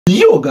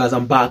Yo guys,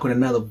 I'm back with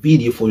another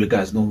video for you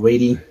guys not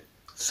ready.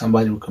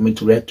 Somebody will come in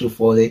to react to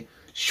for the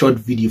short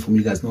video from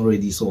you guys not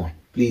ready. So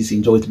please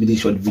enjoy this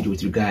short video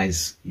with you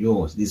guys.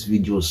 Yo, this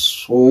video is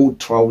so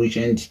tragic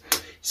and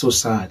so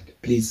sad.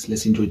 Please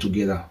let's enjoy it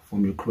together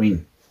from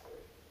Ukraine.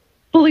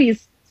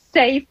 Please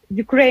save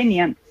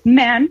Ukrainian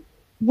men,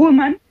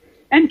 women,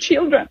 and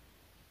children.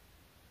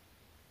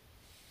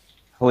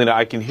 Helena,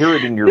 I can hear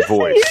it in your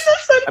voice.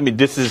 I mean,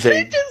 this is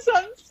a...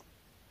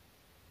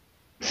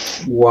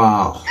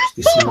 Wow,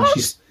 this woman,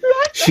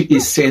 she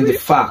is saying the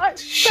fact.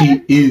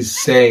 She is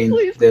saying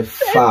the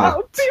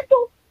fact.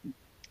 People,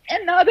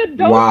 another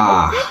dozens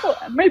of people,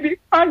 and maybe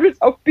hundreds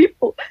of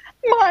people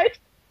might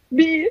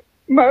be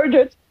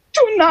murdered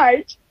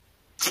tonight.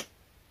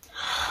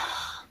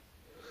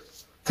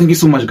 Thank you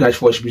so much, guys,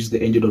 for watching. This is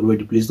the Angel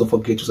already. Please don't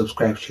forget to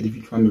subscribe, share the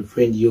video with my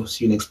friend. Yo,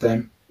 see you next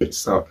time.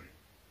 Peace out.